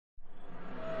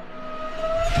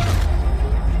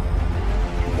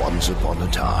Once upon a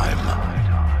time,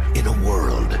 in a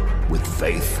world with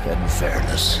faith and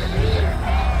fairness,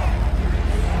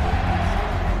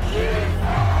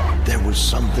 there was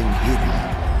something hidden.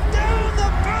 Down the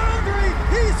boundary!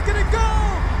 He's gonna go!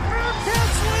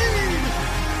 Bearcats lead!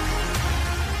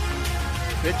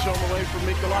 Pitch on the way from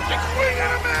Mikulášek. Swing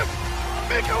and a miss!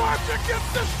 Mikulášek gets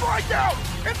the strikeout!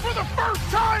 And for the first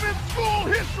time in school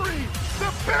history,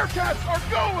 the Bearcats are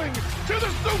going to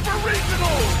the Super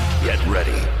Regional! Get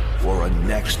ready for a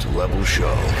next-level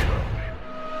show.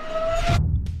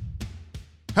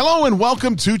 Hello and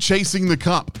welcome to Chasing the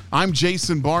Cup. I'm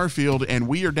Jason Barfield, and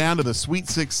we are down to the Sweet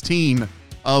 16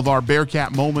 of our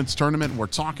Bearcat Moments tournament. We're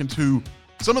talking to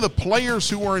some of the players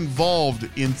who are involved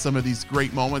in some of these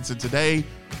great moments, and today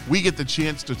we get the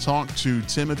chance to talk to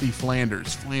Timothy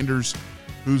Flanders. Flanders,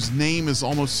 whose name is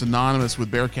almost synonymous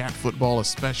with Bearcat football,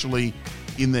 especially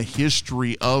in the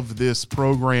history of this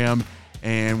program.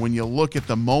 And when you look at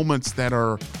the moments that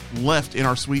are left in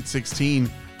our Sweet 16,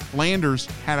 Flanders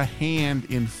had a hand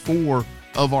in 4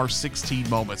 of our 16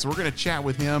 moments. So we're going to chat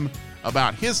with him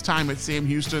about his time at Sam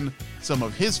Houston, some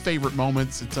of his favorite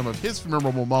moments and some of his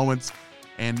memorable moments,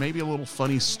 and maybe a little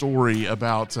funny story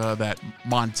about that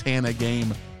Montana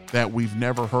game that we've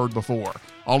never heard before.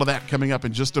 All of that coming up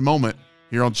in just a moment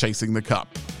here on Chasing the Cup.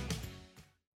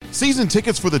 Season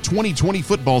tickets for the 2020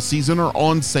 football season are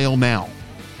on sale now.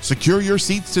 Secure your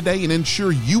seats today and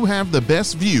ensure you have the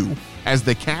best view as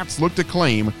the Cats look to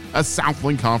claim a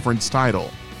Southland Conference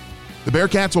title. The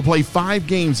Bearcats will play 5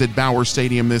 games at Bauer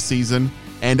Stadium this season,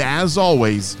 and as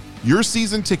always, your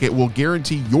season ticket will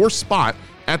guarantee your spot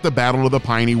at the Battle of the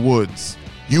Piney Woods.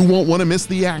 You won't want to miss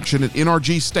the action at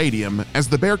NRG Stadium as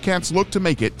the Bearcats look to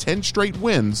make it 10 straight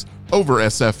wins over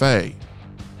SFA.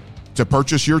 To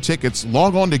purchase your tickets,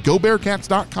 log on to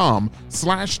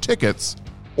gobearcats.com/tickets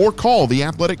or call the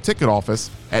Athletic Ticket Office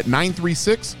at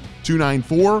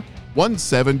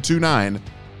 936-294-1729,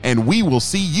 and we will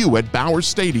see you at Bauer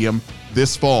Stadium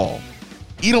this fall.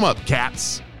 Eat 'em up,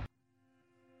 Cats!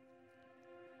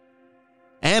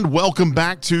 And welcome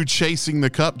back to Chasing the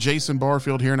Cup. Jason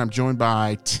Barfield here, and I'm joined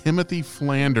by Timothy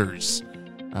Flanders.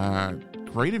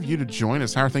 Great of you to join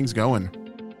us. How are things going?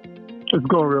 It's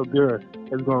going real good.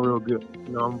 It's going real good.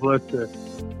 You know, I'm blessed to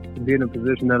be in the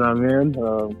position that I'm in.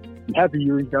 I'm happy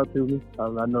you reached out to me.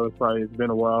 I know it's been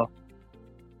a while,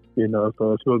 you know,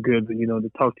 so it's real good to,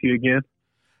 to talk to you again.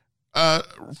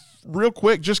 Real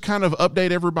quick, just kind of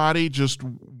update everybody just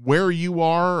where you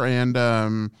are and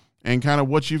kind of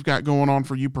what you've got going on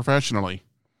for you professionally.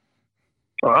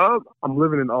 I'm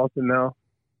living in Austin now.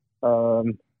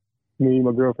 Me,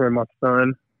 my girlfriend, my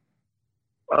son.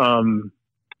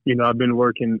 I've been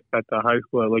working at the high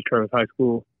school, at Lake Travis High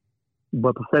School.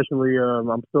 But professionally,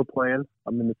 I'm still playing.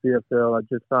 I'm in the CFL. I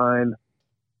just signed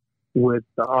with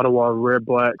the Ottawa Red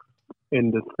Blacks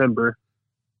in December.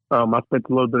 I spent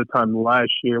a little bit of time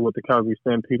last year with the Calgary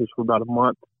Stampeders for about a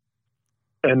month.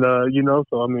 And, so,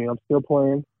 I'm still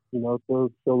playing, still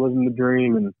living the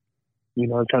dream and,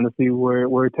 trying to see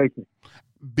where it takes me.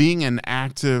 Being an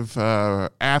active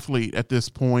athlete at this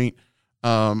point,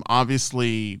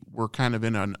 obviously we're kind of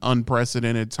in an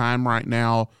unprecedented time right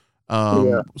now.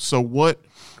 So what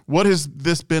has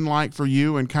this been like for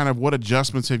you, and kind of what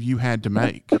adjustments have you had to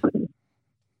make?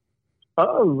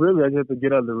 Really, I just had to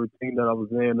get out of the routine that I was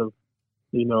in of,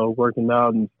 working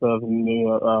out and stuff,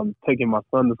 and taking my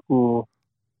son to school,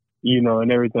 and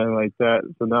everything like that.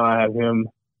 So now I have him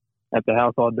at the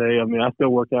house all day. I still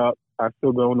work out. I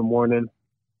still go in the morning.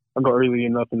 I go early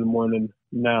enough in the morning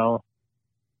now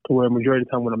to where majority of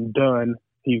the time when I'm done,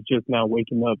 he's just now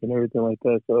waking up and everything like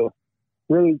that. So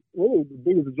really the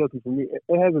biggest adjustment for me,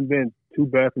 it hasn't been too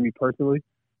bad for me personally.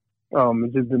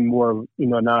 It's just been more of,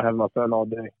 now I have my son all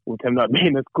day with him not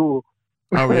being at school.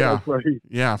 Oh, yeah.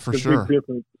 Yeah, for sure. Big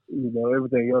difference.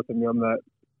 Everything else, I'm not,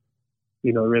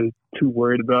 really too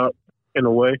worried about in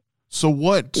a way. So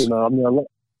what's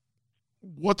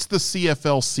the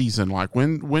CFL season like?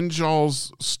 When's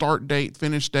y'all's start date,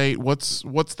 finish date? What's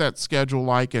that schedule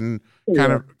like, and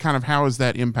kind of how is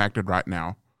that impacted right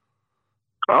now?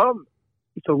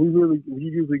 So we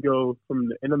usually go from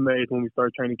the end of May when we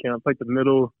start training camp, like the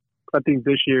middle. I think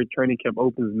this year training camp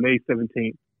opens May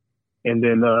 17th, and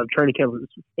then training camp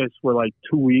is for like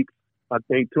 2 weeks. I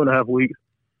think 2.5 weeks.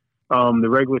 The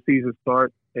regular season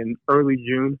starts in early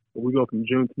June. We go from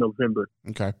June to November.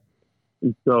 Okay.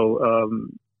 And so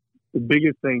the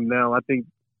biggest thing now, I think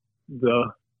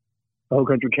the whole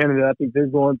country, Canada, I think they're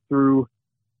going through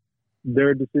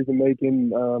their decision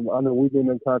making. I know we've been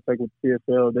in contact with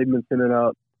CFL. They've been sending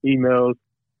out emails.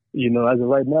 As of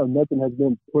right now, nothing has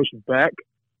been pushed back,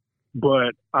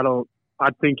 but I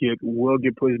think it will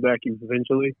get pushed back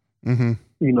eventually. Mm-hmm.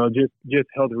 You know, just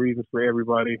health reasons for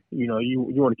everybody. You know, you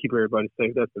want to keep everybody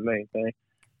safe. That's the main thing.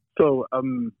 So,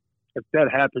 if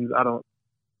that happens, I don't,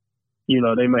 you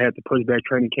know, they may have to push back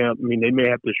training camp. I mean, they may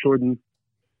have to shorten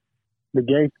the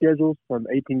game schedules from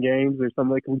 18 games or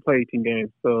something like that. We play 18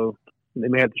 games, so they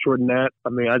may have to shorten that. I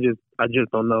mean, I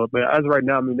just don't know. But as of right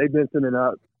now, I mean, they've been sending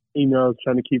out emails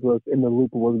trying to keep us in the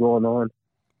loop of what's going on.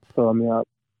 So, I mean,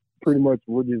 pretty much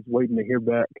we're just waiting to hear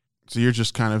back. So you're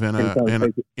just kind of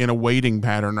in a waiting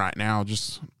pattern right now,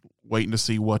 just waiting to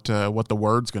see what the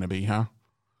word's going to be, huh?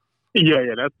 Yeah,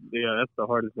 that's the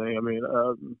hardest thing. I mean,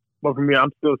 but for me, I'm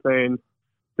still sticking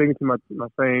to my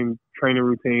same training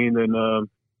routine, and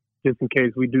just in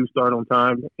case we do start on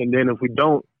time, and then if we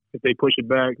don't, if they push it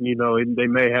back, you know, they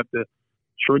may have to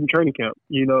shorten training camp.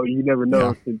 You know, you never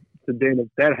know. Yeah. So then if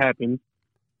that happens,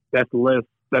 that's less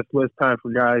time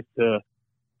for guys to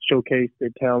showcase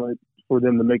their talent, for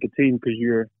them to make a team, because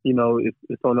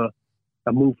it's on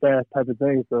a move fast type of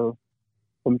thing. So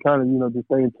I'm kind of, you know, just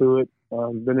staying to it.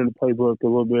 Been in the playbook a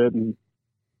little bit, and,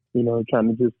 you know, trying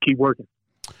to just keep working.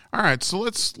 All right, so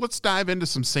let's dive into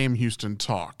some Sam Houston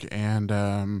talk. And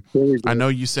I know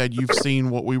you said you've seen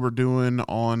what we were doing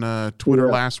on Twitter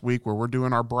last week, where we're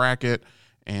doing our bracket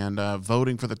and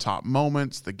voting for the top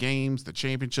moments, the games, the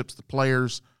championships, the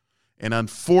players. And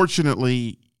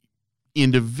unfortunately,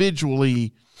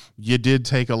 individually, you did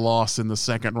take a loss in the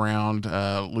second round,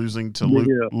 losing to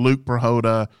Luke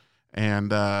Prohoda.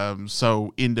 And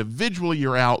so individually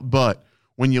you're out, but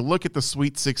when you look at the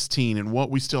Sweet 16 and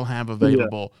what we still have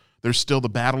available, there's still the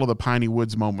Battle of the Piney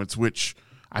Woods moments, which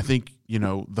I think, you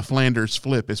know, the Flanders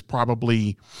flip is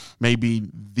probably maybe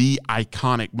the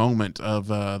iconic moment of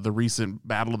the recent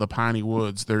Battle of the Piney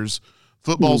Woods. There's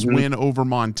football's win over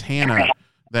Montana.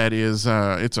 That is,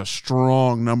 it's a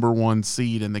strong number one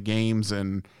seed in the games,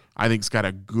 and I think it's got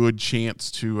a good chance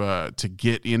to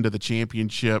get into the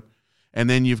championship. And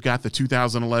then you've got the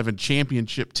 2011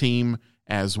 championship team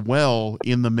as well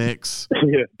in the mix.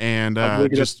 Yeah. And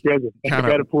just kind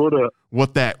of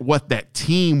what that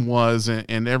team was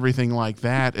and everything like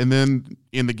that. And then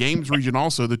in the games region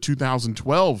also, the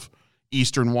 2012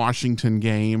 Eastern Washington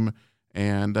game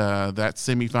and that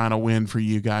semifinal win for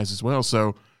you guys as well.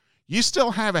 So you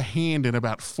still have a hand in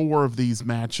about 4 of these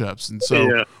matchups. And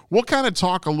so we'll kind of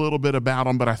talk a little bit about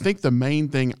them, but I think the main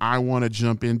thing I want to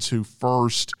jump into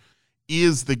first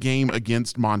is the game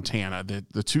against Montana,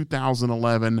 the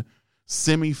 2011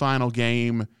 semifinal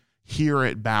game here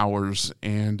at Bowers.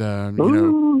 And,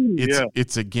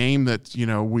 it's a game that, you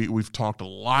know, we've talked a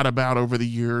lot about over the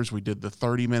years. We did the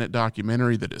 30-minute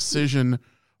documentary, The Decision,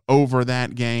 over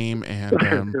that game. And,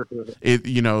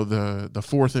 the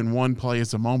 4th and 1 play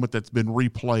is a moment that's been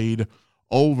replayed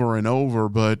over and over.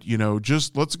 But, you know,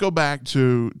 just let's go back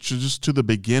to the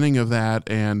beginning of that.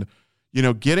 And, you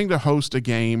know, getting to host a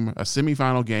game, a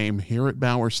semifinal game here at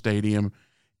Bowers Stadium,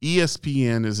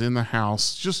 ESPN is in the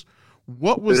house. Just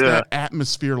what was that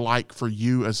atmosphere like for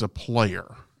you as a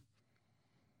player?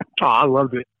 Oh, I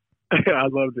loved it. I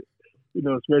loved it. You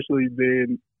know, especially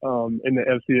being in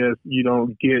the FCS, you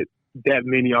don't get that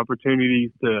many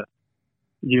opportunities to,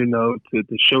 you know, to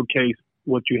showcase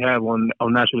what you have on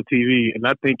national TV. And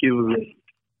I think it was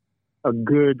a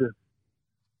good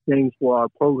thing for our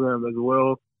program as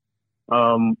well.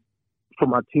 For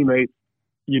my teammates,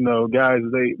 you know, guys,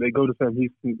 they go to Sam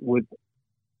Houston with,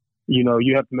 you know,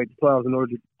 you have to make the playoffs in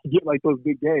order to get like those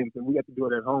big games, and we have to do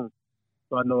it at home.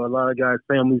 So I know a lot of guys'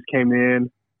 families came in.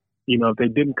 You know, if they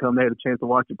didn't come, they had a chance to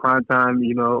watch it prime time,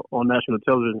 you know, on national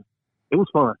television. It was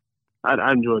fun.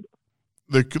 I enjoyed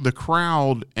it. The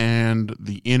crowd and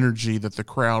the energy that the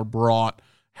crowd brought,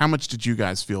 how much did you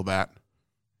guys feel that?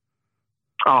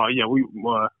 Oh, yeah, we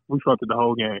felt it the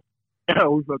whole game.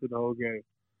 We felt it the whole game.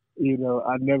 You know,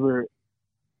 I never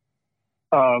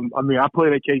I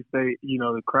played at K-State, you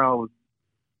know, the crowd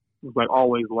was like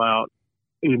always loud,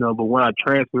 you know, but when I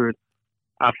transferred,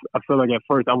 I felt like at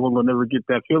first I wasn't going to never get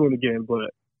that feeling again, but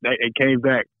it came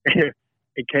back.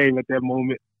 It came at that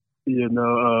moment, you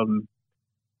know.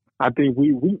 I think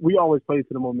we always played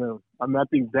to the momentum. I mean, I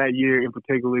think that year in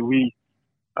particular, it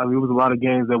was a lot of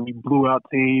games that we blew out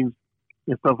teams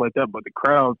and stuff like that, but the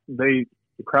crowd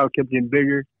kept getting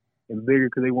bigger and bigger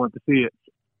because they wanted to see it.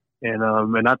 And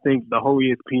I think the whole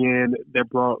ESPN, that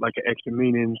brought like an extra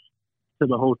meaning to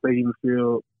the whole stadium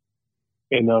field.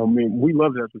 And we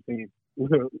loved it as a team.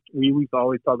 We used to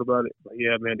always talk about it. Like,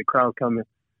 yeah, man, the crowd's coming.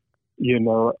 You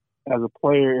know, as a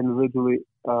player individually,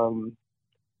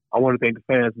 I want to thank the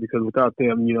fans, because without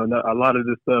them, you know, a lot of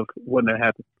this stuff wouldn't have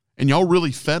happened. And y'all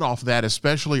really fed off that,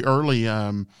 especially early.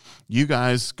 You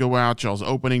guys go out, y'all's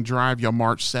opening drive, y'all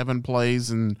march 7 plays,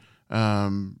 and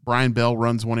Brian Bell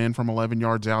runs one in from 11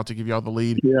 yards out to give y'all the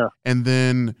lead. Yeah. And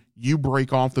then you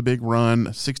break off the big run,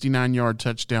 69-yard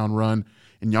touchdown run,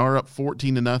 and y'all are up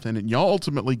 14-0, and y'all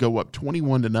ultimately go up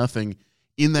 21-0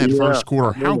 in that first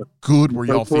quarter. How good were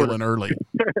y'all feeling early?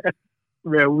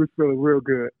 Man, we were feeling real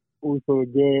good. We were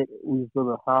feeling good. We were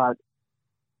feeling hot.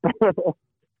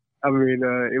 I mean,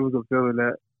 it was a feeling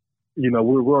that, we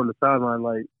were on the sideline,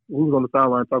 like, we was on the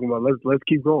sideline talking about let's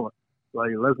keep going.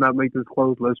 Like, let's not make this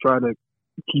close. Let's try to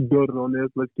keep building on this.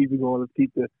 Let's keep it going. Let's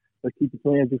keep the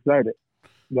fans excited.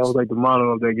 That was like the motto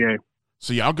of that game.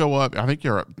 So y'all go up. I think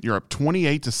you're up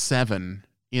 28-7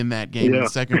 in that game in the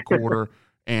second quarter,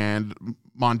 and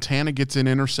Montana gets an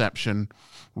interception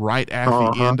right at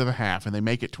the end of the half, and they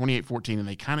make it 28-14, and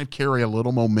they kind of carry a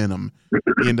little momentum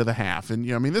into the half. And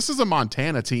this is a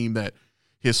Montana team that,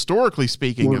 historically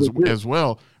speaking, as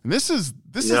well. And this is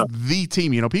the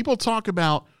team. People talk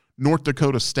about North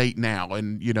Dakota State now,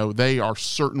 and they are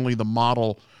certainly the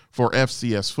model for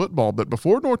FCS football. But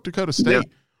before North Dakota State,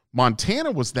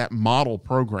 Montana was that model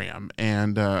program,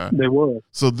 and they were.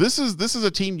 So this is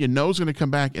a team is going to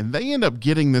come back, and they end up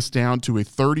getting this down to a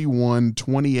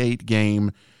 31-28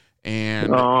 game.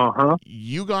 And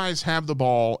you guys have the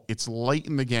ball. It's late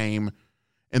in the game,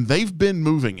 and they've been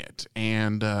moving it,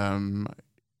 and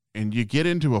you get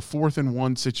into a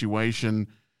 4th-and-1 situation,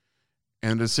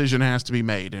 and a decision has to be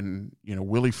made. And,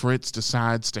 Willie Fritz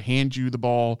decides to hand you the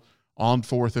ball on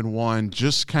 4th-and-1,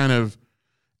 just kind of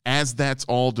as that's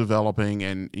all developing,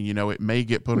 and, it may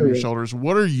get put on your shoulders.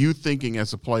 What are you thinking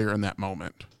as a player in that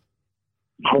moment?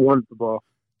 I wanted the ball.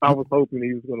 I was hoping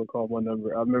he was going to call my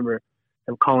number. I remember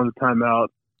him calling the timeout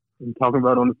and talking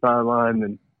about it on the sideline,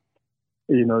 and,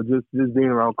 just being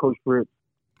around Coach Fritz.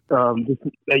 Just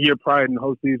a year prior in the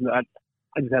whole season, I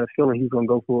just had a feeling he was going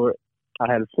to go for it.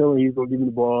 I had a feeling he was going to give me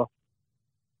the ball.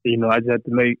 I just had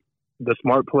to make the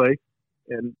smart play,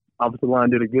 and offensive line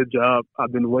did a good job.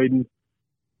 I've been waiting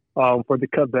for the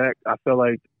cutback. I felt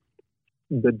like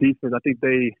the defense, I think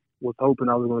they was hoping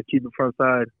I was going to keep it front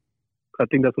side. I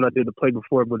think that's what I did the play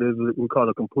before, but we called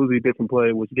it a completely different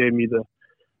play, which gave me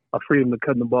a freedom to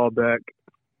cut the ball back,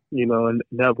 and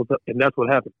that's what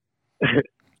happened.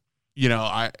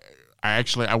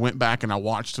 I went back and I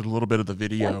watched a little bit of the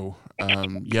video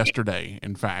yesterday,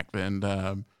 in fact,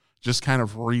 and just kind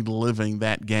of reliving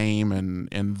that game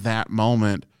and that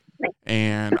moment.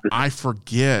 And I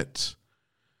forget,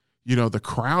 the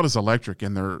crowd is electric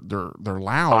and they're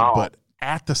loud, but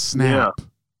at the snap,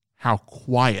 how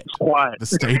quiet the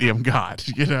stadium got,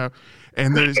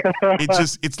 and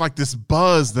it's like this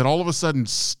buzz that all of a sudden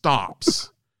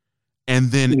stops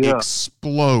and then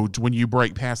explodes when you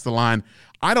break past the line.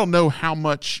 I don't know how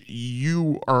much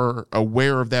you are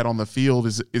aware of that on the field.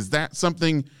 Is that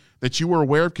something that you were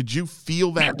aware of? Could you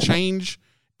feel that change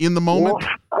in the moment?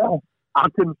 I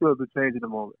couldn't feel the change in the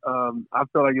moment. I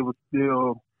felt like it was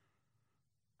still.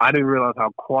 I didn't realize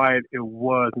how quiet it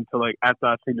was until after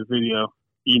I seen the video,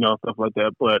 stuff like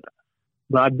that. But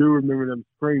I do remember them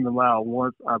screaming loud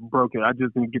once I broke it. I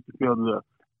just didn't get to feel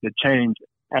the change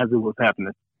as it was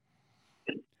happening.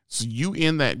 So you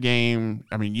end that game,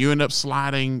 you end up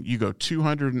sliding, you go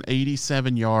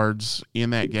 287 yards in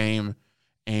that game,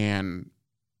 and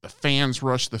the fans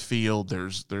rush the field.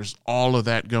 There's all of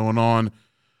that going on.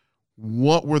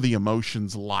 What were the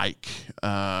emotions like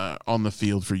on the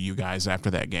field for you guys after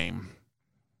that game?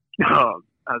 You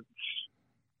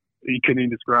couldn't even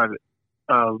describe it.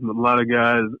 A lot of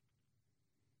guys,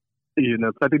 I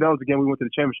think that was the game we went to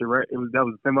the championship, right? That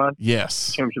was the semi.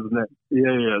 Yes, championship was next.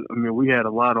 Yeah. We had a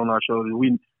lot on our shoulders.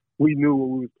 We knew what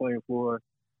we was playing for,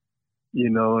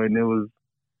 and it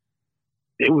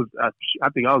was. I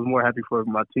think I was more happy for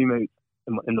my teammates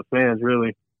and the fans,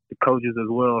 really, the coaches as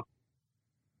well.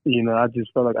 I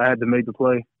just felt like I had to make the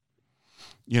play.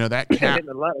 That cap. it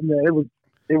was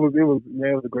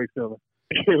a great feeling.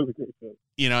 It was a great feeling.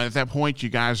 At that point, you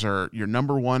guys you're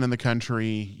number one in the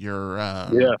country. You're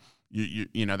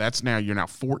that's now you're now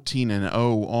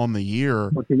 14-0 on the year.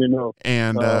 14-0.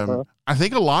 And I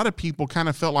think a lot of people kind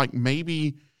of felt like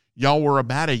maybe y'all were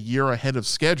about a year ahead of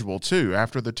schedule too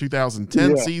after the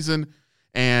 2010 season,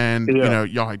 and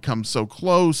y'all had come so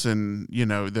close, and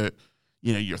your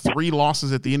 3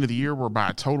 losses at the end of the year were by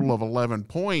a total of 11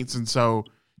 points, and so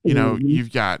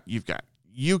you've got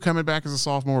you coming back as a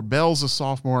sophomore, Bell's a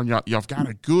sophomore, and y'all got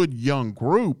a good young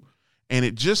group, and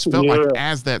it just felt like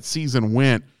as that season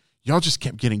went, y'all just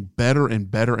kept getting better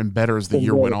and better and better as the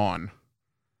year went on.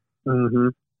 Mm-hmm.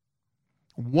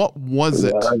 What was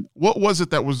it? What was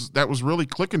it that was really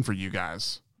clicking for you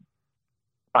guys?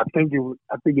 I think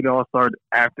it all started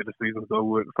after the season.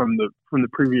 So from the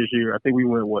previous year, I think we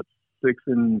went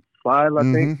 6-5.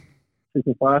 I think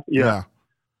 6-5. Yeah.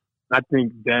 I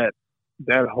think that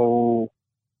whole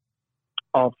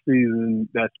off season,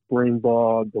 that spring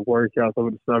ball, the workouts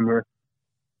over the summer,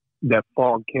 that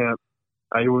fall camp,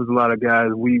 it was a lot of guys.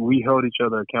 We held each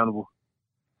other accountable.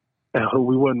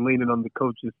 We wasn't leaning on the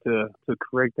coaches to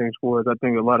correct things for us. I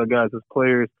think a lot of guys as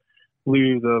players,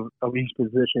 leaders of each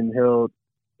position held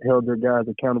their guys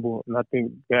accountable, and I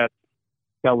think that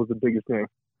was the biggest thing.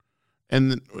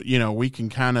 And, you know, we can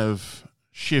kind of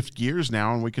shift gears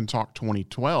now, and we can talk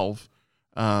 2012.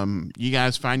 You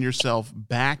guys find yourself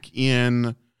back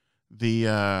in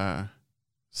the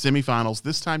semifinals.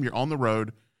 This time you're on the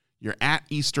road. You're at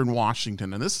Eastern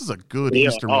Washington, and this is a good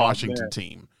Eastern Washington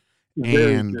team.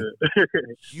 And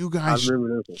you guys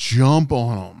jump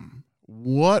on them.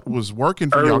 What was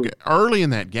working for y'all early in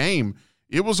that game?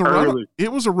 It was a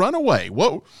runaway.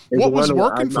 What was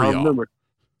working for y'all? Remember,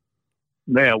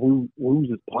 man, we was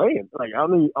just playing. Like I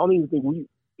don't even think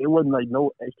it wasn't like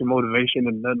no extra motivation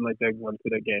and nothing like that going to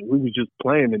that game. We was just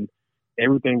playing and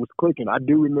everything was clicking. I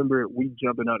do remember we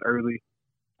jumping out early.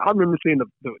 I remember seeing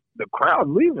the crowd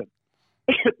leaving.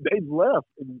 They left.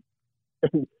 And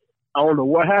I don't know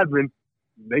what happened.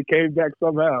 They came back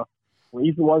somehow. When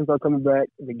Eastern Washington started coming back,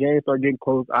 the game started getting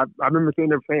close. I remember seeing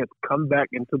their fans come back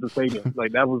into the stadium.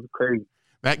 Like that was crazy.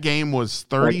 That game was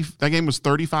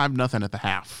 35-0 at the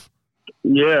half.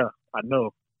 Yeah, I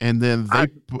know. And then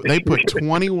they put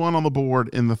 21 on the board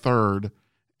in the third.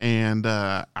 And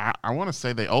I want to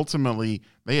say they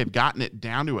had gotten it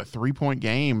down to a 3-point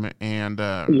game. And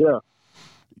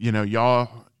you know, y'all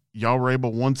were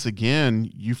able, once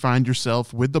again, you find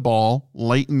yourself with the ball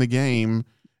late in the game.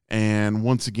 And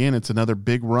once again, it's another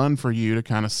big run for you to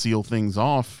kind of seal things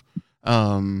off.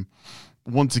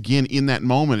 Once again, in that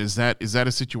moment, is that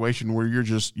a situation where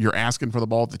you're asking for the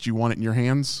ball that you want it in your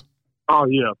hands? Oh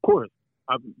yeah, of course.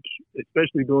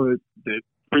 Especially doing it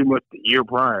pretty much the year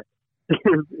prior.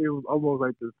 It was almost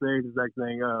like the same exact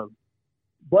thing.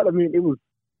 But I mean, it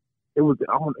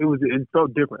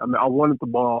felt different. I mean, I wanted the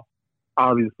ball,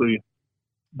 obviously,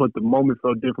 but the moment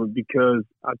felt different because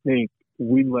I think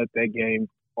we let that game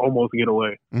almost get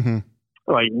away. Mm-hmm.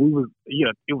 Like we was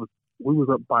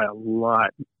up by a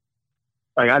lot.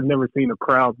 Like I'd never seen a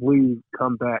crowd leave,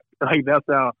 come back. Like that's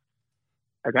how.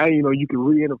 Like I didn't know you could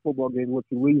re-enter a football game once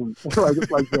you leave. Like it's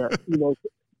like that. You know,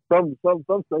 some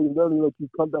stadiums don't even let you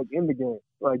come back in the game.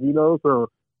 Like so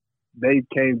they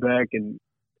came back and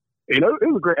it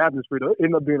was a great atmosphere. Though. It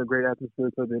ended up being a great atmosphere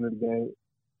at the end of the game.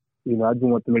 You know, I just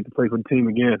want to make the play for the team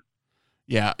again.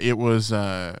 Yeah, it was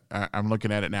I'm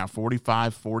looking at it now.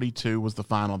 45-42 was the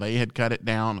final. They had cut it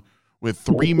down with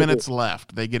 3 minutes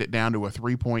left. They get it down to a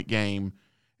 3-point game,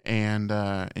 and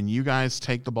you guys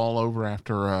take the ball over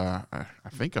after I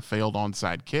think a failed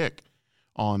onside kick.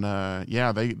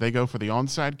 They go for the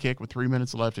onside kick with 3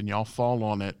 minutes left, and y'all fall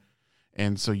on it,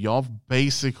 and so y'all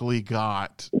basically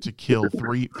got to kill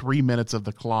three minutes of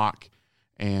the clock,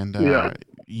 and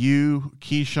you,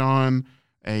 Keyshawn,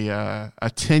 a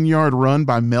 10-yard run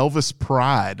by Melvis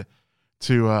Pride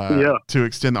to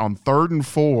extend on 3rd and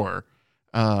 4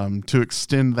 to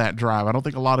extend that drive. I don't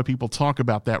think a lot of people talk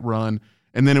about that run.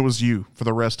 And then it was you for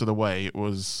the rest of the way. It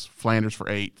was Flanders for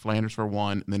 8, Flanders for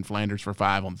 1, and then Flanders for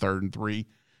 5 on 3rd and 3,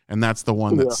 and that's the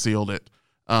one that sealed it.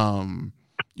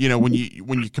 You know, when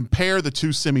you compare the two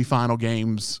semifinal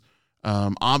games,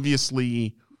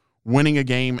 obviously winning a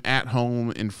game at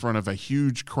home in front of a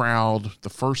huge crowd, the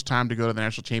first time to go to the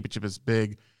national championship is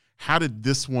big. How did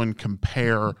this one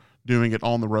compare doing it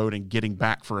on the road and getting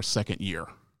back for a second year?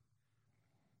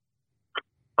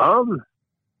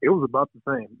 It was about the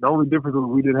same. The only difference was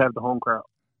we didn't have the home crowd.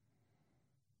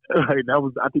 I think that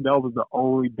was the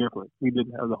only difference. We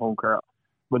didn't have the home crowd,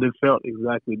 but it felt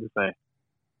exactly the same.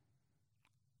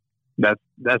 That's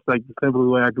like the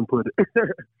simplest way I can put it.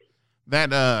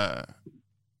 That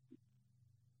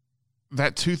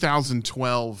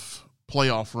 2012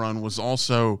 playoff run was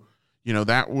also, you know,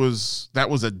 that was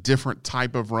a different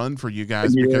type of run for you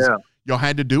guys because y'all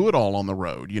had to do it all on the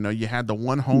road. You know, you had the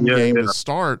one home game to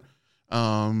start.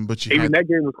 But that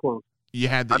game was close. You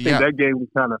had I think that game was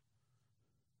kind of.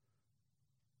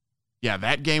 Yeah,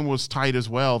 that game was tight as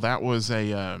well. That was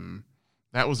a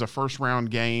first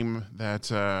round game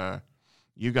that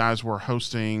you guys were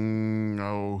hosting.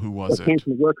 Oh, who was it? Team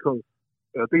from the West Coast.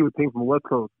 I think it was a team from the West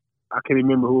Coast. I can't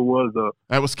remember who it was though.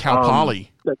 That was Cal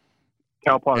Poly.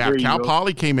 Cal Poly. Yeah, Cal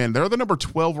Poly came in. They're the number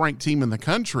 12 ranked team in the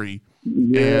country.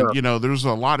 Yeah. And you know, there's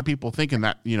a lot of people thinking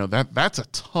that, you know, that's a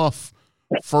tough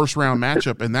first round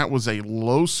matchup, and that was a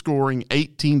low scoring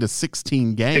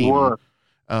 18-16 game. It was.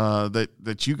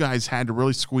 that you guys had to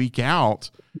really squeak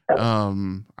out.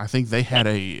 I think they had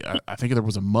I think there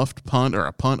was a muffed punt or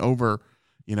a punt over,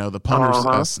 the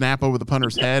punter's snap over the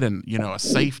punter's head, and a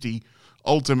safety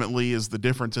ultimately is the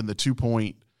difference in the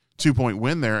 2-point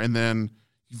win there. And then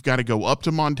you've got to go up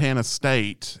to Montana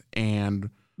State and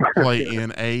play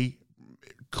in a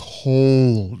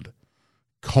cold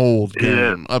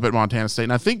game up at Montana State.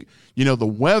 And I think, the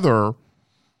weather,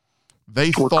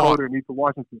 they thought,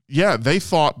 they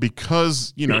thought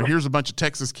because, here's a bunch of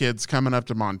Texas kids coming up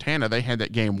to Montana, they had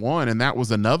that game won. And that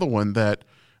was another one that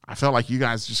I felt like you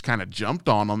guys just kind of jumped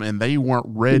on them, and they weren't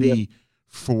ready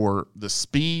for the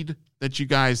speed that you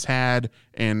guys had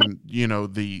and,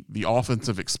 the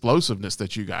offensive explosiveness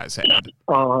that you guys had.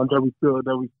 That we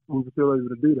were still able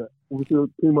to do that. We were still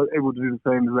pretty much able to do the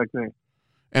same exact thing.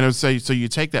 And I would say, so you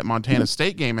take that Montana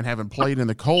State game and having played in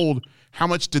the cold, how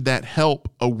much did that help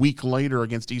a week later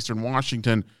against Eastern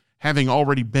Washington, having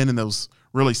already been in those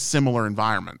really similar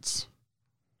environments?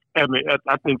 I mean,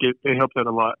 I think it helped that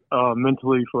a lot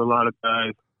mentally for a lot of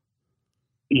guys.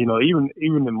 Even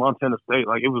in Montana State,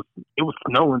 like it was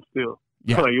snowing still.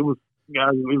 Yeah. Like it was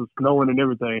snowing and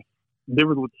everything. The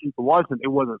difference with Eastern Washington, it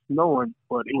wasn't snowing,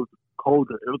 but it was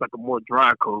colder. It was like a more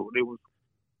dry cold. It was.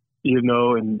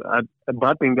 But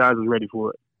I think guys are ready for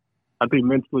it. I think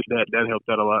mentally that helped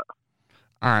out a lot.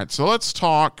 All right, so let's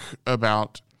talk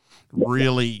about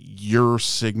really your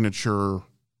signature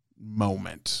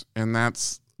moment, and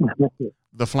that's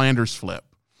the Flanders flip.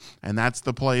 And that's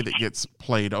the play that gets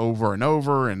played over and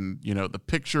over, and the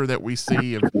picture that we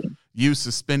see of you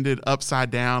suspended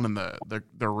upside down, and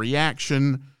the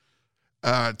reaction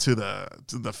to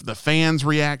the fans'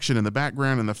 reaction in the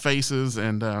background and the faces,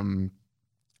 and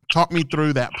talk me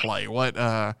through that play. What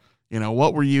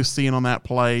were you seeing on that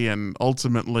play, and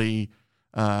ultimately,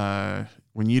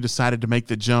 when you decided to make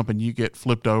the jump and you get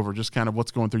flipped over, just kind of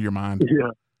what's going through your mind?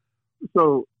 Yeah.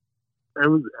 So it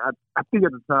was. I think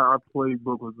at the time our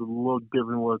playbook was a little different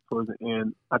than it was towards the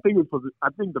end. I think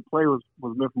the play was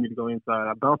meant for me to go inside.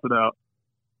 I bounced it out.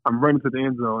 I'm running to the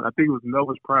end zone. I think it was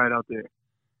Noah's pride out there.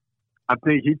 I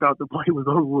think he thought the play was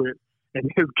over with, and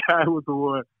his guy was the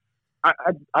one. I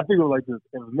think it was like this.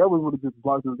 If Noah would have just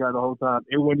blocked this guy the whole time,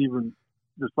 it wouldn't even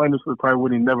 – the Flanders probably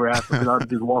wouldn't have never happened, because I would have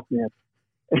just walked in.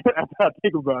 I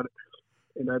think about it.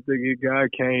 And I think a guy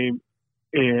came,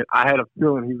 and I had a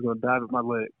feeling he was going to dive at my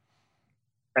leg.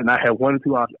 And I had one or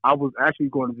two options. I was actually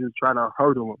going to just try to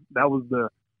hurdle him. That was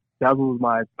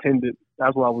my intended –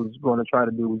 that's what I was going to try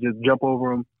to do, was just jump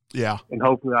over him. Yeah. And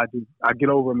hopefully I get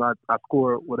over him, I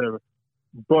score, whatever.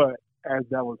 But as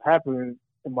that was happening –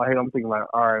 in my head, I'm thinking like,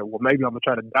 all right, well, maybe I'm going to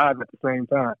try to dive at the same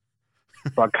time.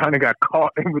 So I kind of got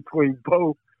caught in between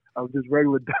both. I was just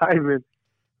regular diving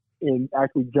and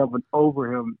actually jumping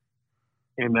over him.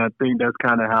 And I think that's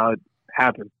kind of how it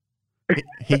happened.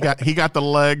 He got the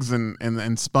legs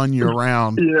and spun you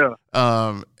around.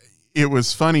 Yeah. It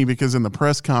was funny because in the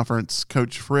press conference,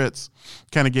 Coach Fritz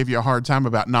kind of gave you a hard time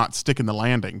about not sticking the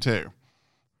landing too.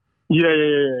 Yeah,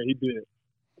 he did.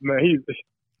 Man,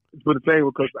 but the thing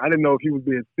was, because I didn't know if he was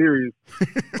being serious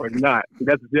or not.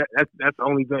 That's the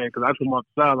only thing, because I come off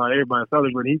the sideline, everybody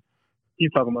celebrating.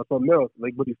 He's talking about something else.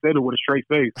 Like, but he said it with a straight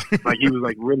face, like he was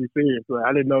like really serious. So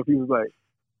I didn't know if he was like,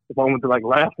 if I wanted to like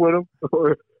laugh with him,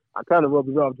 or I kind of rubbed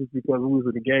it off just because we was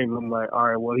in the game. I'm like, all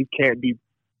right, well, he can't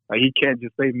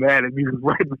just stay mad at me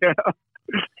right now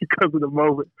because of the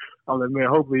moment. I'm like, man,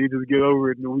 hopefully he just get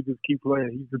over it and we just keep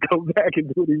playing. He just go back and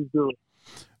do what he's doing.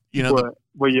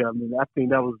 But yeah, I mean, I think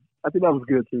that was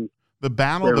good too. The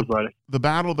battle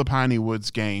of the Piney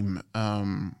Woods game,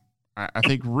 I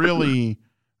think really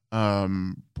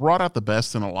brought out the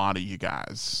best in a lot of you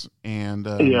guys. And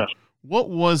what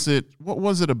was it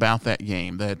about that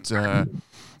game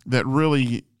that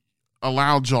really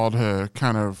allowed y'all to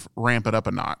kind of ramp it up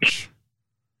a notch?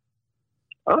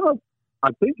 I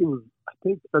think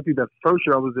that first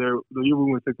year I was there, the year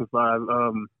we went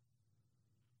 6-5.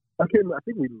 I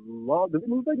think we lost. Did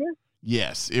we lose that game?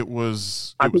 Yes, it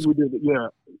was. I think we did. Yeah,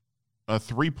 a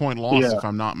 3-point loss, if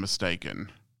I'm not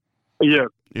mistaken. Yeah,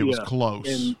 it was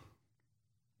close.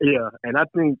 And I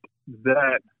think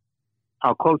that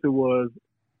how close it was,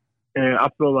 and I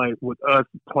feel like with us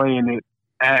playing it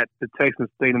at the Texas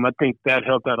Stadium, I think that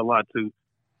helped out a lot too.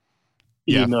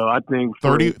 Yeah. I think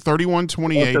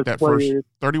 31-28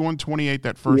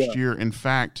 that first year. In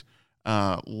fact,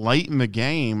 late in the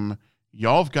game,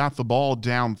 y'all have got the ball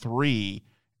down 3,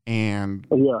 and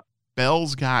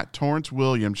Bell's got Torrance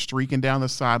Williams streaking down the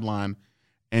sideline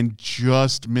and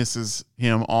just misses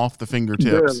him off the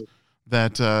fingertips.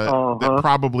 That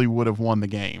probably would have won the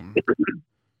game.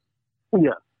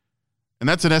 Yeah. And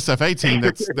that's an SFA team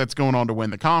that's going on to win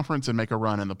the conference and make a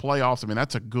run in the playoffs. I mean,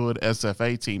 that's a good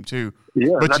SFA team too.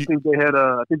 Yeah, but I think they had.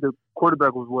 I think the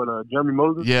quarterback was Jeremy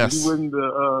Moses. Yes, he won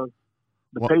the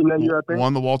Payton that year. I think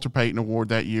won the Walter Payton Award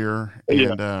that year.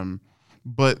 And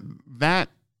but that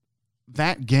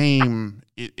game,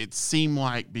 it seemed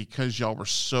like because y'all were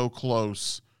so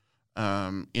close,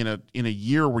 in a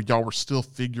year where y'all were still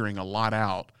figuring a lot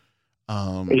out.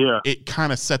 It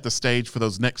kind of set the stage for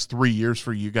those next 3 years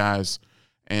for you guys.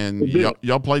 And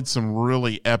y'all played some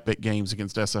really epic games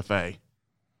against SFA.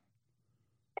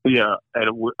 Yeah,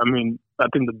 and I mean, I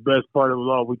think the best part of it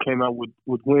all, we came out with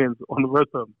wins on the rest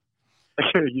of them.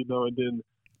 And then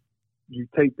you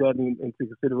take that into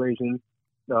consideration,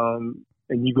 and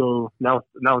you go now. It's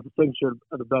the second share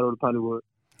of the Battle of the Ponderosa.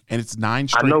 And it's 9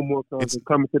 straight. I know more fans are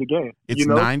coming to the game. It's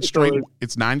 9 straight.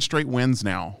 It's 9 straight wins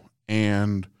now,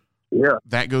 and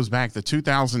that goes back. The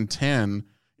 2010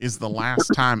 is the last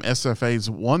time SFA's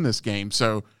won this game.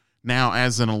 So now,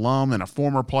 as an alum and a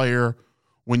former player,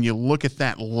 when you look at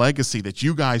that legacy that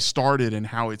you guys started and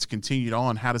how it's continued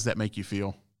on, how does that make you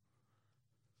feel?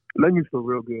 It made me feel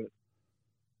real good.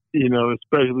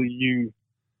 Especially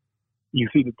you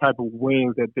see the type of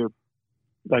wins that they're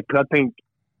like. 'Cause I think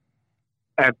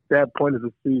at that point of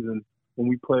the season, when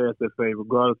we play SFA,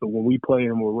 regardless of when we play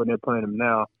them or when they're playing them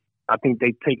now, I think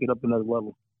they take it up another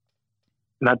level.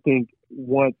 And I think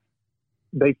once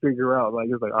they figure out, like,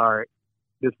 it's like, all right,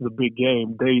 this is a big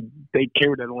game, they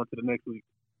carry that on to the next week.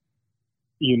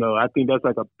 I think that's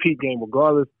like a peak game,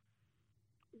 regardless.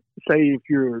 Say if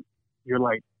you're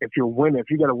winning,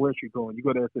 if you got a win streak going, you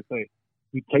go to SFA,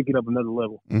 you take it up another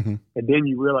level. Mm-hmm. And then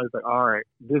you realize, like, all right,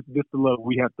 this is the level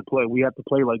we have to play. We have to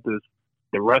play like this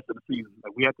the rest of the season.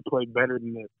 Like, we have to play better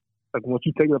than this. Like, once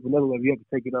you take it up another level, you have to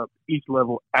take it up each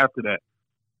level after that.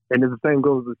 And the same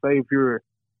goes to say if you're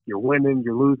winning,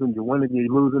 you're losing, you're winning,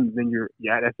 you're losing, then you're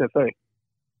at SFA.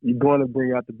 You're going to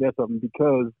bring out the best of them,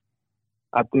 because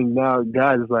I think now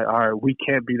guys is like, all right, we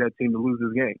can't be that team to lose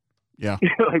this game. Yeah.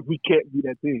 Like, we can't be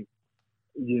that team.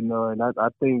 And I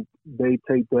think they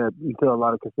take that into a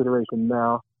lot of consideration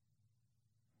now.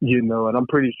 And I'm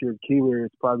pretty sure Keeler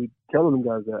is probably telling them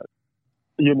guys that.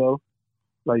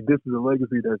 Like, this is a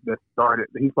legacy that started.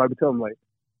 He's probably telling them, like,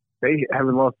 they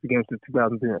haven't lost a game since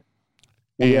 2010.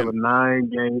 We have a 9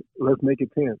 game. Let's make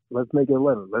it 10. Let's make it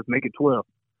 11. Let's make it 12.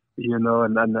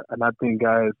 And I think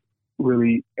guys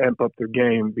really amp up their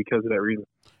game because of that reason.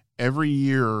 Every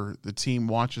year, the team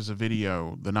watches a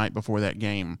video the night before that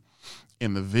game,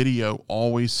 and the video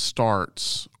always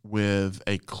starts with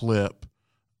a clip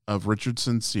of Richard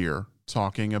Sincere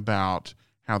talking about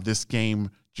how this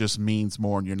game just means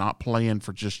more, and you're not playing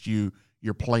for just you.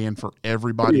 You're playing for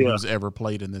everybody who's ever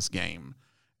played in this game.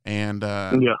 And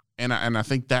I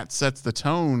think that sets the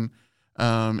tone,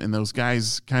 and those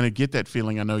guys kind of get that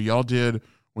feeling. I know y'all did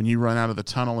when you run out of the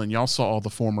tunnel and y'all saw all the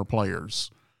former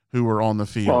players who were on the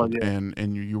field,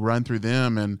 and you run through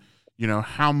them, and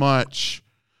how much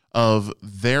of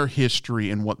their history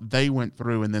and what they went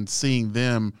through, and then seeing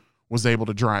them was able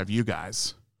to drive you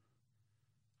guys.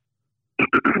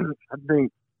 I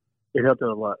think it helped out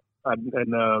a lot. I think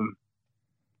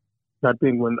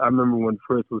I remember when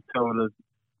Fritz was telling us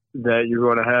that you're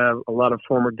going to have a lot of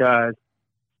former guys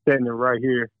standing right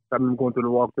here. I remember going through the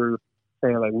walkthrough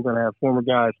saying, like, we're going to have former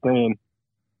guys saying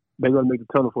they're going to make the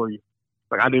tunnel for you.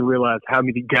 Like, I didn't realize how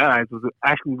many guys was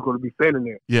actually going to be standing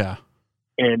there. Yeah.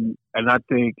 And I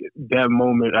think that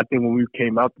moment, when we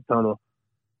came out the tunnel,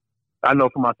 I know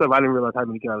for myself, I didn't realize how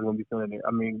many guys were going to be standing there.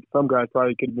 I mean, some guys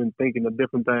probably could have been thinking a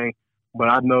different thing, but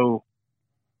I know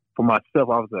for myself,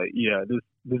 I was like, yeah,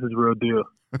 this is real deal.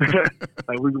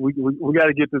 Like, we got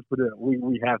to get this for them.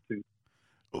 We have to.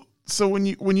 So when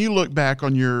you look back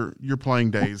on your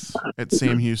playing days at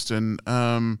Sam Houston,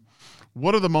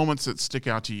 what are the moments that stick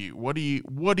out to you? What do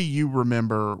you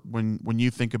remember when you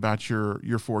think about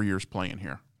your 4 years playing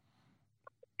here?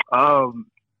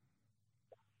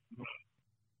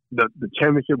 The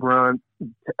championship run.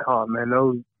 Oh man,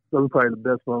 those were probably the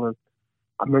best ones.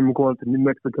 I remember going to New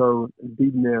Mexico and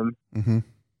beating them. Mm-hmm.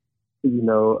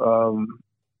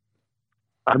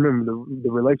 I remember the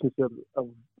relationship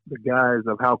of the guys,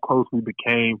 of how close we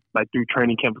became, like through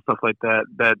training camp and stuff like that.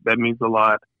 That means a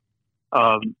lot.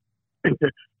 I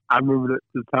remember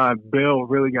the time Bell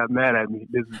really got mad at me.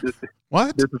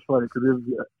 What? This is funny because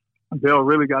Bell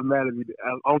really got mad at me.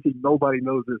 I don't think nobody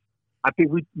knows this. I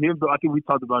think we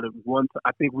talked about it once.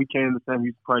 I think we came to Sam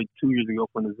Houston probably 2 years ago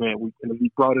for an event, and we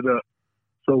brought it up.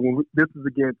 So this is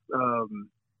against the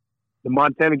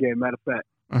Montana game. Matter of fact,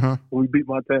 when we beat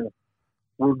Montana,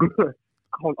 we're good.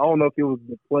 I don't know if it was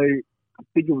the play I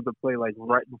think it was a play like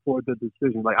right before the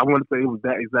decision. Like I want to say it was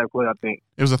that exact play. I think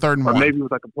It was a 3rd and or 1. maybe it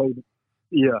was like a play.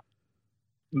 Yeah,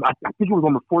 I think it was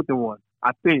on the 4th and 1.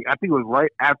 I think it was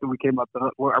right after we came out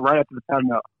right after the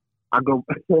timeout. I go.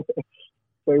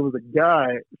 So it was a guy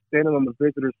standing on the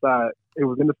visitor side. It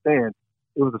was in the stands.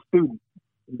 It was a student.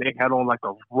 And they had on like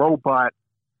a robot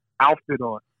outfit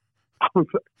on.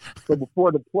 So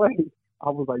before the play, I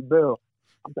was like, Bill.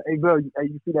 I was like, hey, Bill, hey,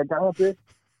 you see that guy out there?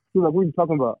 He was like, what are you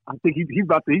talking about? I think he's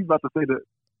about to say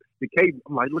the cadence.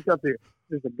 I'm like, look out there.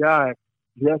 There's a guy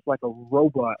dressed like a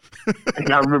robot.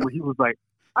 And I remember he was like,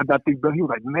 I think Bill, he was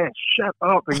like, man, shut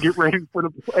up and get ready for the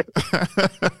play.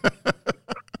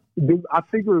 I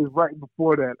think it was right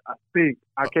before that. I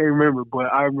can't remember,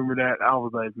 but I remember that. I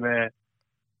was like, man.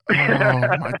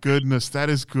 Oh my goodness, that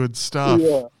is good stuff.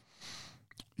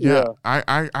 Yeah.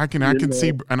 I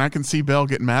can see Bell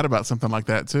getting mad about something like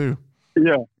that too.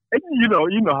 Yeah, and you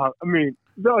know how. I mean,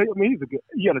 Bell. I mean, he's a good.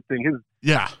 You got to think his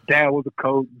dad was a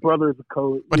coach, brother is a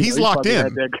coach, but he's locked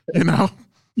in.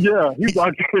 Yeah, he's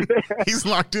locked in. He's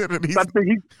locked in, and I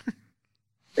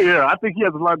think he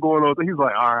has a lot going on. So he's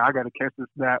like, all right, I got to catch this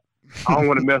snap. I don't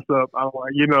want to mess up.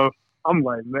 I'm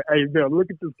like, man, hey, man, look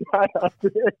at this guy out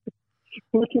there.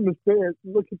 Look in the stands.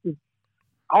 Look at this.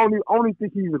 I don't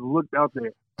think he even looked out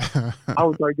there. I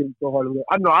was like getting so hard to look.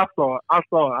 I know I saw it. I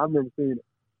remember seeing it.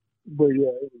 But yeah,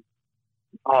 it was,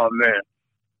 oh man.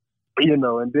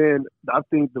 And then I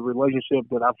think the relationship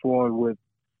that I formed with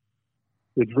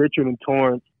Richard and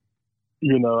Torrance,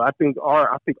 I think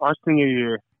our senior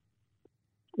year,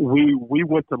 we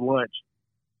went to lunch.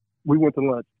 We went to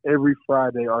lunch every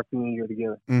Friday our senior year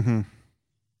together. Mm-hmm.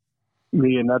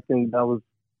 Me, and I think that was,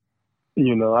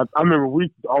 I remember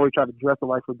we always tried to dress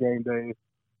alike for game days.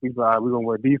 We was like, we're going to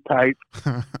wear these tights,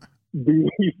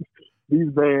 these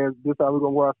bands, this how we're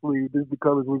going to wear our sleeves, this is the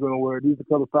colors we're going to wear, these are the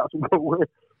color socks we're going to wear.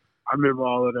 I remember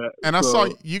all of that. And I saw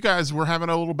you guys were having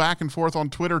a little back and forth on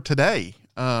Twitter today.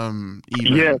 Even.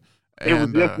 Yeah, it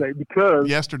was yesterday because...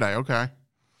 Yesterday, okay.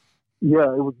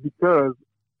 Yeah, it was because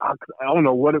I don't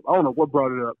know what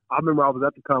brought it up. I remember I was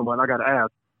at the combine. I got to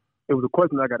ask. It was a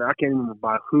question I got. I can't remember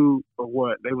by who or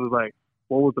what. They was like,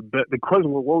 "What was the best?" The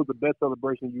question was, "What was the best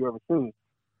celebration you ever seen?"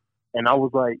 And I was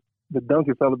like, "The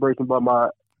Duncan celebration by my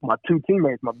two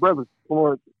teammates, my brothers,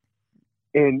 Florence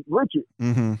and Richard."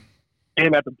 Mm-hmm.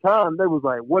 And at the time, they was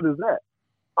like, "What is that?"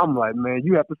 I'm like, "Man,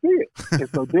 you have to see it." And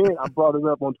so then I brought it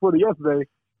up on Twitter yesterday.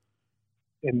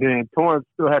 And then Torrance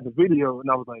still had the video, and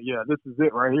I was like, yeah, this is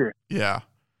it right here. Yeah.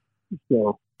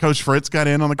 So Coach Fritz got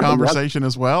in on the conversation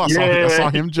as well. I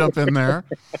saw him jump in there.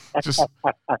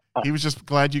 He was just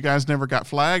glad you guys never got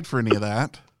flagged for any of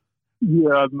that.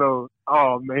 Yeah, no.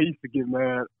 Oh, man, he used to get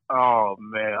mad. Oh,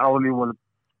 man, I don't even want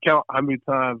to count how many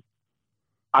times.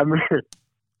 I remember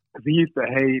because he used to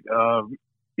hate.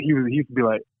 He used to be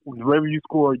like, whenever you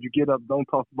score, you get up, don't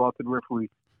toss the ball to the referee.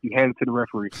 You hand it to the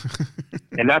referee.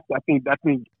 And I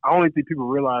only think people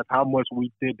realize how much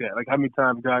we did that. Like how many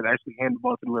times guys actually hand the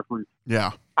ball to the referee. Yeah.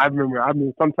 I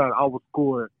mean, sometimes I would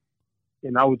score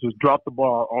and I would just drop the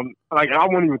ball on, like, I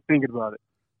wasn't even thinking about it.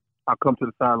 I'll come to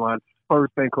the sideline.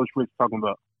 First thing Coach Fritz talking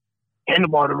about, hand the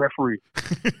ball to the referee.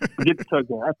 Forget the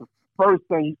touchdown. That's the first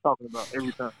thing he's talking about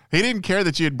every time. He didn't care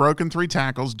that you had broken 3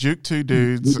 tackles, juked 2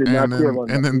 dudes, and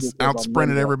then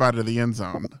out-sprinted everybody to the end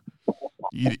zone.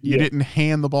 You didn't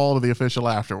hand the ball to the official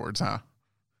afterwards, huh?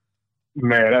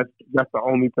 Man, that's the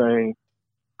only thing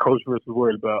Coach Fritz was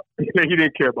worried about. He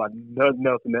didn't care about nothing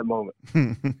else in that moment.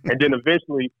 And then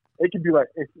eventually, it could be like,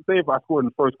 say if I scored in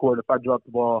the first quarter, if I dropped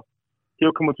the ball,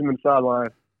 he'll come up to me on the sideline,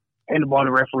 hand the ball to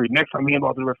the referee. Next time, he hand the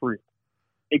ball to the referee.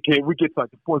 We get to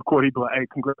like the fourth quarter, he'd be like, hey,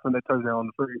 congrats on that touchdown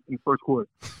in the first quarter.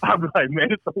 I'd be like,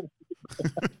 man, it's so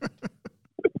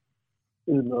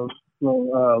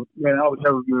man, I was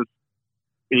never good.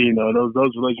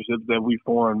 Those relationships that we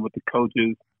formed with the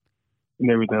coaches and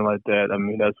everything like that. I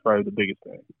mean, that's probably the biggest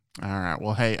thing. All right.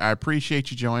 Well, hey, I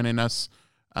appreciate you joining us.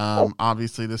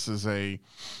 Obviously, this is a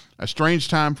strange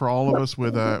time for all of us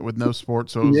with no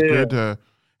sports, so it was good to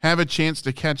have a chance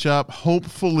to catch up.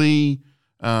 Hopefully,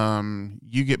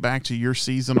 you get back to your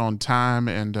season on time,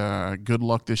 and good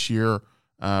luck this year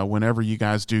whenever you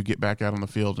guys do get back out on the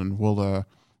field. And we'll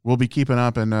be keeping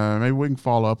up, and maybe we can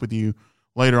follow up with you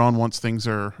later on once things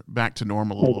are back to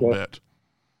normal a little bit.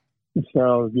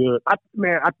 Sounds good.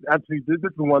 This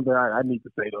is one thing I need to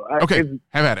say, though. Okay,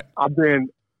 have at it. My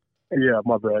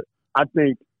bad. I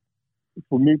think,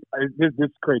 for me, this is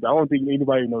crazy. I don't think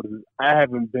anybody notices. I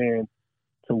haven't been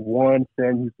to one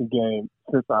Sam Houston game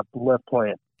since I left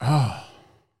playing. Oh.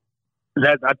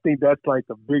 I think that's like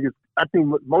the biggest. I think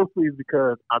mostly it's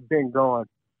because I've been gone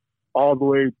all the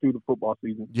way through the football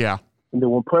season. Yeah. And then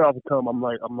when playoffs come, I'm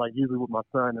like usually with my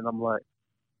son, and I'm like,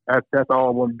 that's all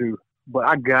I want to do. But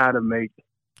I gotta make.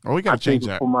 Oh, we gotta change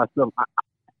that for myself.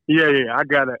 I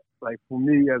gotta, like, for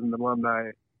me as an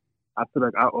alumni, I feel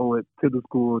like I owe it to the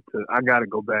school. I gotta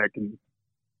go back and,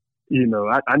 you know,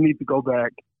 I need to go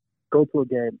back, go to a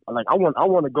game. Like I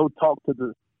want to go talk to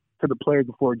the players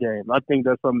before a game. I think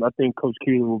that's something. I think Coach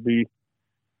Keeler will be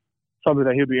something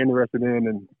that he'll be interested in,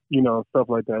 and, you know, stuff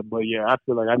like that. But yeah, I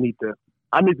feel like I need to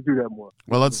do that more.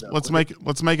 Well, let's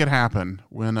make it happen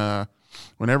when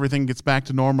everything gets back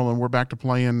to normal and we're back to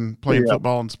playing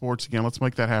football and sports again. Let's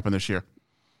make that happen this year.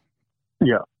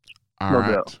 Yeah. All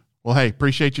right. Doubt. Well, hey,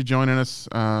 appreciate you joining us.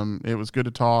 It was good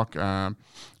to talk. I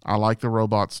like the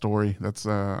robot story. That's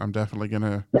I'm definitely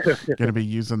gonna be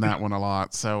using that one a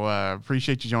lot. So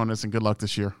appreciate you joining us, and good luck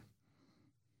this year.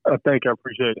 Thank you. I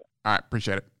appreciate it. All right,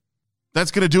 appreciate it. That's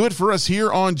going to do it for us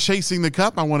here on Chasing the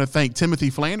Cup. I want to thank Timothy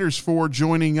Flanders for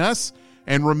joining us.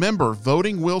 And remember,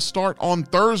 voting will start on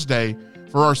Thursday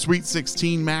for our Sweet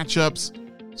 16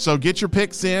 matchups. So get your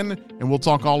picks in, and we'll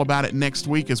talk all about it next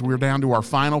week as we're down to our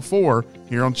Final Four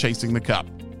here on Chasing the Cup.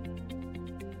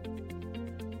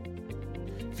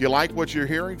 If you like what you're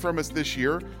hearing from us this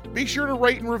year, be sure to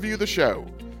rate and review the show.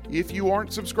 If you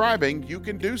aren't subscribing, you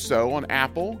can do so on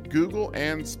Apple, Google,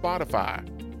 and Spotify.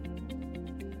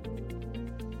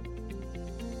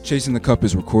 Chasing the Cup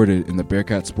is recorded in the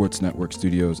Bearcat Sports Network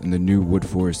studios in the new Wood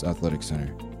Forest Athletic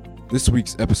Center. This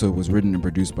week's episode was written and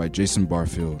produced by Jason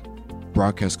Barfield.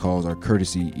 Broadcast calls are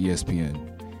courtesy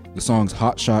ESPN. The songs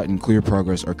Hot Shot and Clear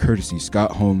Progress are courtesy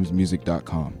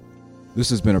ScottHolmesMusic.com. This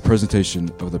has been a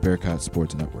presentation of the Bearcat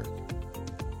Sports Network.